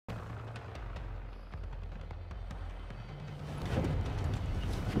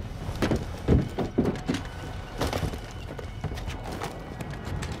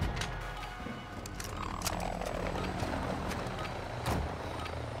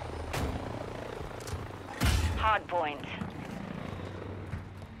Hard point.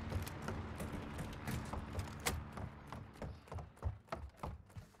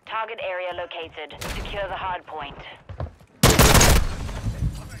 Target area located. Secure the hard point.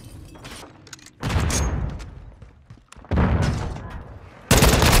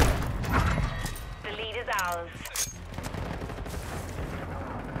 The lead is ours.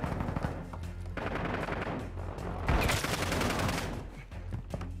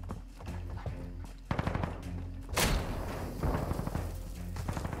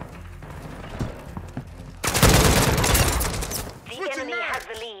 The enemy has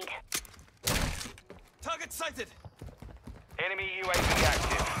the lead. Target sighted. Enemy UAV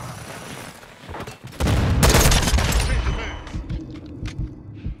active.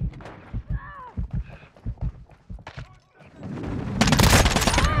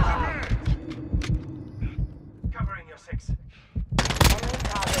 Covering your six. Enemy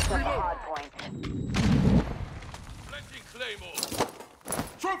targets at the hard point. Planting Claymore.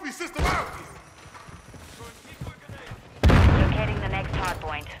 Trophy system out! Locating the next hard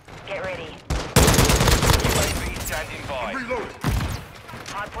point. Get ready. UAV standing by. Reloaded.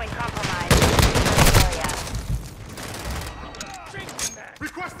 Hard point compromised. Area.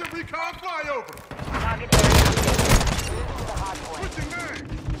 Requesting recon flyover. Target area updated. Move to the hard point. Switching name.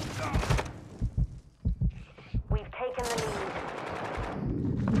 We've taken the lead.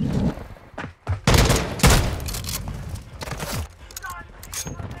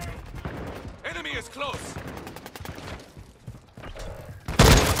 Enemy is close.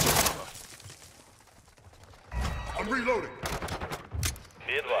 I'm reloading.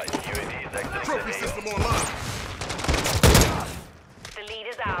 Be advised, UAV is exiting Trophy the AO. system online. The lead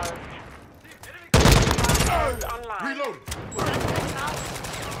is ours. Hostiles online. Reloading.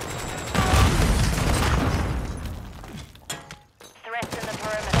 Threats in the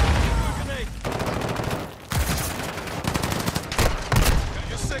perimeter. Grenade.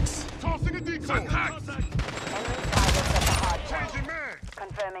 Your six. Tossing a decoy. Enemy targets at the hard point. Changing man.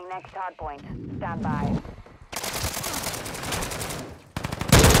 Confirming next hard point. Stand by.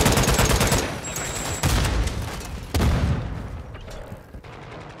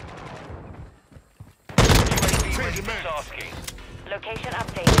 UAV ready Changing for man. tasking. Location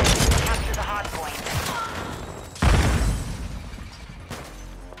updated. Capture the hard point.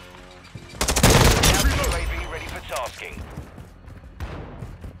 UAV ready for tasking.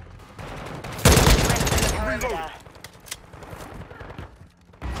 Threats in the perimeter.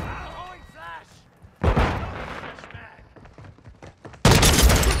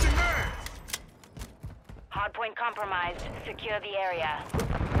 Switching man. Hardpoint compromised. Secure the area.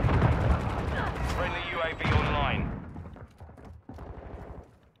 Friendly UAV online.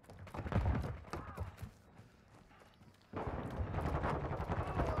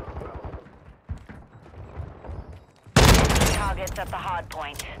 Targets at the hard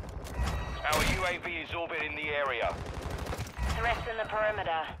point. Our UAV is orbiting the area. Threats in the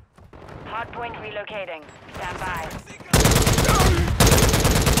perimeter. Hardpoint relocating. Stand by.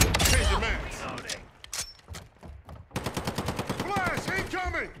 Changing man. Flash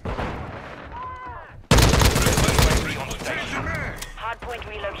incoming. UAV on Changing station. man. Hardpoint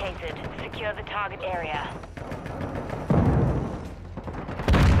relocated. Secure the target area.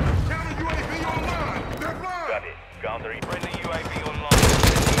 Counter UAV online. They're blind. Got it. Counter friendly UAV online.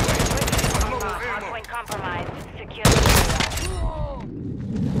 Hardpoint compromised. Secure the area.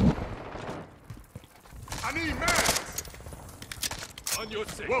 I need mags. On your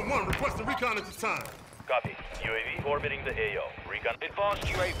six. 1-1 requesting recon at this time. Copy. UAV orbiting the AO. Recon. Advanced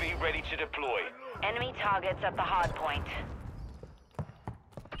UAV ready to deploy. Enemy targets at the hard point.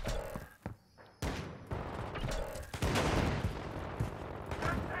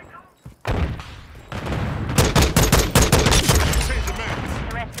 Changing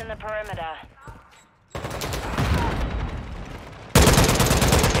mags. Threats in the perimeter.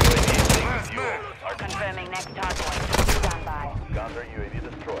 Last man. Confirming next hard point. Stand by. Counter UAV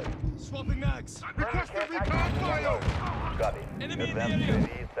destroyed. Swapping mags. Requesting recon flyover. Copy. Enemy in the Advanced area.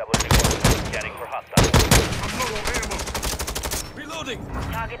 UAV establishing order. Scanning for hostiles. I'm low on ammo. Reloading.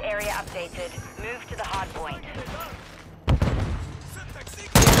 Target area updated. Move to the hard point.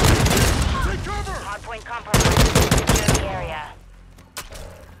 Take cover. Hardpoint compromised. Secure the area.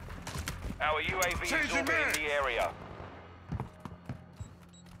 Our UAV is Changing orbiting man. the area.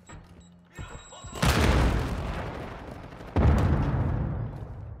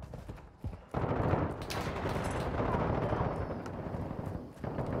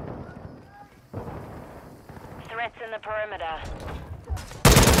 Threats in the perimeter.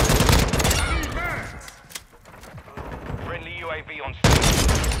 I need mags. Friendly UAV on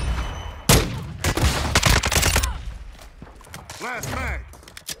station. Last mag.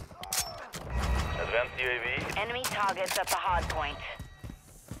 Advanced UAV. Enemy targets at the hard point.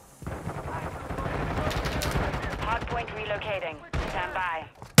 Hard point relocating. Stand by.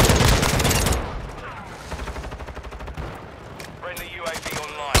 Friendly UAV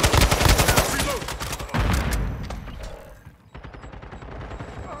online. Reload.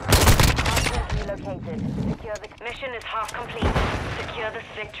 Hard point relocated. Secure the mission is half complete. Secure this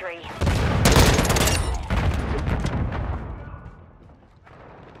victory.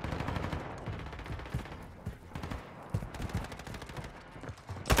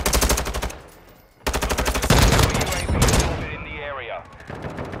 UAV is orbited in the area.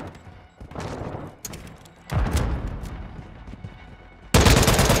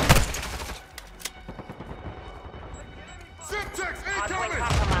 Semtex Hard point incoming.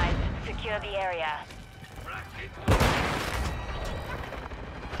 compromised. Secure the area.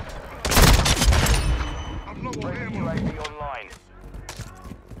 I'm low on Friendly ammo. UAV online.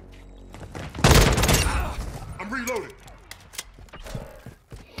 I'm reloading.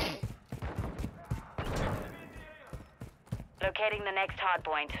 Locating the next hard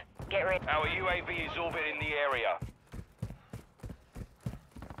point. Get ready. Our UAV is orbiting the area.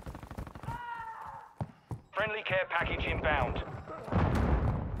 Friendly care package inbound.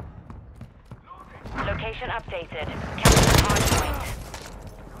 Location updated. Capture hard point.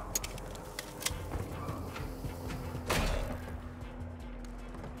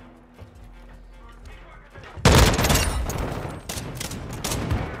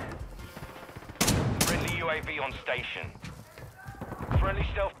 Friendly UAV on station. Friendly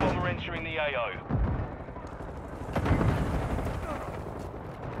stealth bomber entering the AO.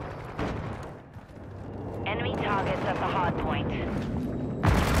 Enemy targets at the hard point.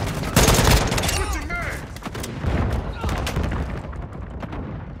 Switching mags.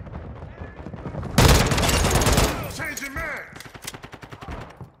 Changing mags.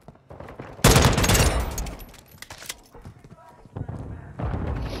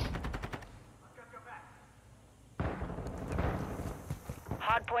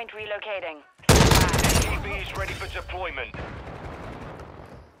 Hard point relocating. UAV is ready for deployment.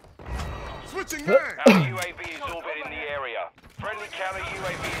 Switching mags. Our UAV is orbiting the area. Friendly counter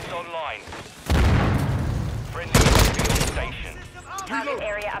UAV is online. Friendly UAV on station. Target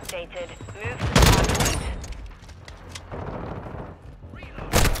area updated. Move to the hard point.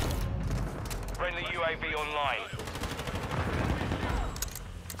 Friendly UAV online.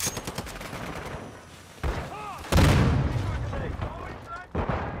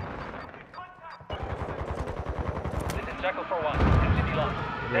 This is Jackal 4-1. City launch.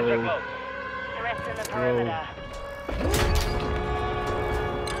 Enter close. Threats in the perimeter.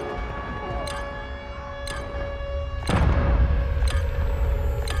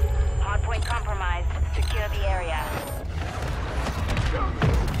 Hard point compromised. Secure the area.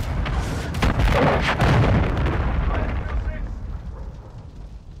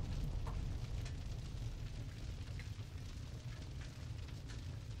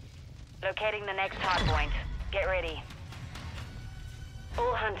 Locating the next hard point. Get ready.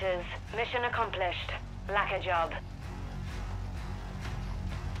 All hunters, mission accomplished. Lack a job.